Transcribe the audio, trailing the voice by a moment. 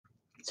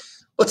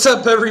What's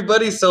up,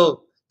 everybody?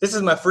 So this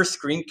is my first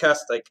screencast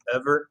like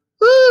ever.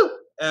 Woo!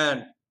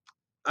 And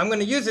I'm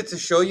gonna use it to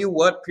show you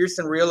what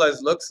Pearson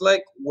Realize looks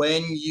like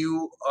when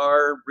you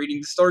are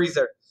reading the stories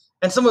there,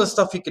 and some of the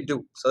stuff you could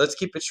do. So let's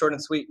keep it short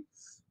and sweet.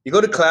 You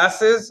go to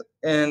classes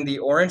and the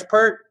orange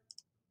part,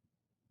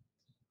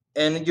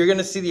 and you're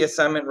gonna see the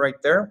assignment right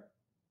there.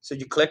 So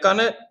you click on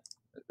it.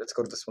 Let's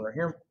go to this one right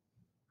here.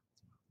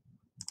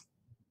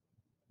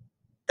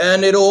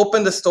 And it'll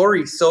open the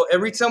story. So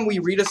every time we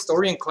read a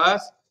story in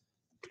class,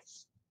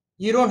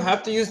 you don't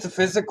have to use the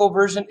physical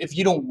version if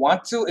you don't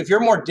want to. If you're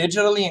more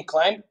digitally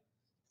inclined,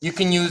 you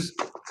can use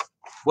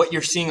what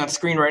you're seeing on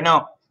screen right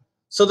now.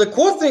 So the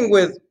cool thing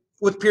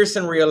with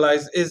Pearson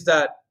Realize is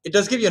that it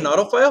does give you an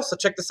auto file. So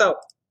check this out.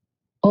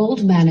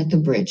 Old Man at the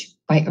Bridge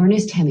by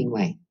Ernest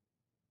Hemingway.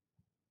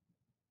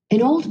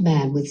 An old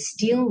man with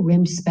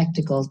steel-rimmed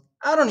spectacles.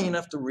 I don't even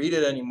have to read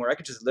it anymore. I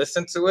could just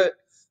listen to it,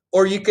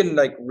 or you can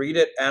like read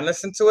it and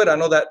listen to it. I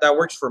know that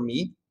works for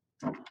me.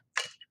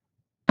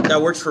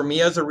 That works for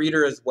me as a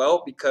reader as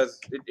well, because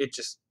it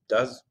just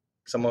does.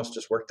 Some of us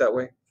just work that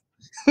way.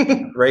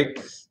 Right?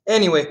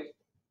 Anyway,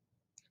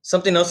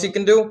 something else you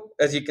can do,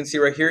 as you can see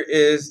right here,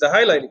 is the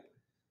highlighting.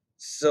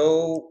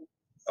 So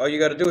all you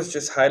got to do is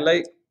just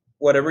highlight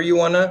whatever you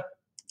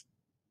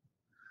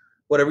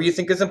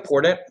think is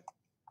important.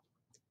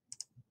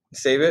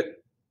 Save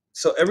it.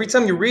 So every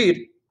time you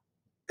read,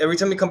 every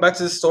time you come back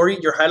to the story,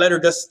 your highlighter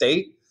does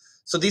stay.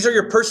 So these are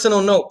your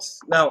personal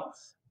notes. Now,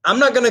 I'm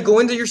not going to go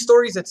into your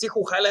stories and see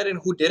who highlighted and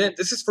who didn't.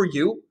 This is for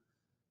you.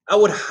 I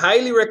would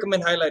highly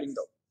recommend highlighting,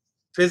 though,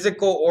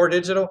 physical or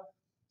digital,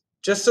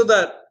 just so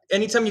that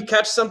anytime you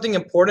catch something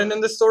important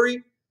in the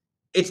story,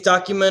 it's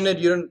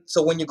documented.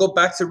 So when you go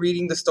back to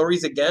reading the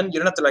stories again, you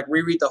don't have to like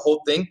reread the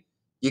whole thing.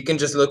 You can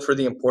just look for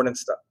the important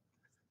stuff.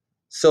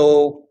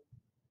 So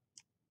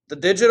the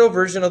digital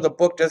version of the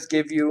book does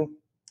give you.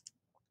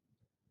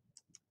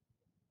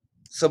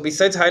 So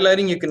besides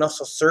highlighting, you can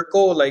also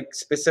circle like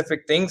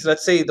specific things.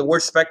 Let's say the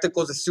word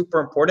spectacles is super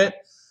important,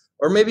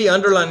 or maybe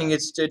underlining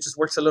it just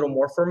works a little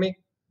more for me.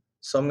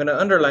 So I'm gonna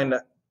underline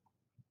that.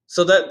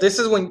 So that this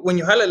is when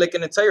you highlight like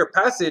an entire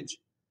passage,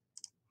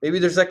 maybe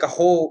there's like a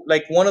whole,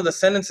 like one of the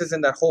sentences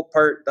in that whole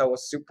part that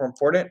was super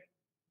important.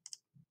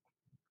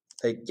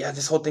 Like, yeah,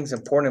 this whole thing's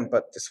important,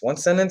 but this one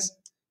sentence,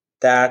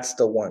 that's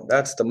the one.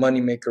 That's the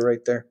money maker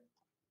right there.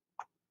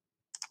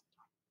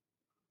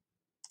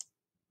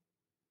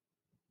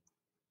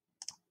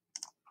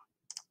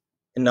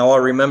 And now I'll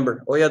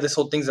remember, oh yeah, this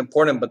whole thing's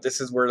important, but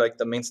this is where like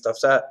the main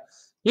stuff's at.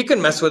 You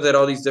can mess with it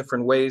all these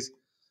different ways.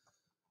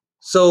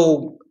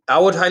 So I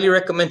would highly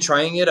recommend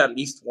trying it at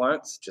least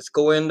once. Just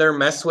go in there,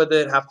 mess with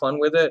it, have fun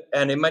with it,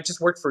 and it might just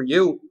work for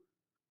you.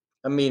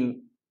 I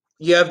mean,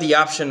 you have the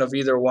option of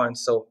either one.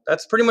 So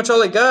that's pretty much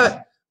all I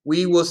got.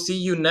 We will see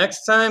you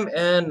next time.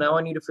 And now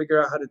I need to figure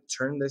out how to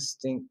turn this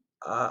thing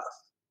off.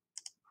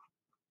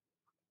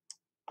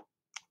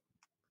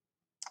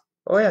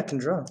 Oh yeah, I can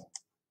draw.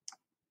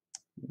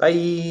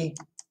 Bye.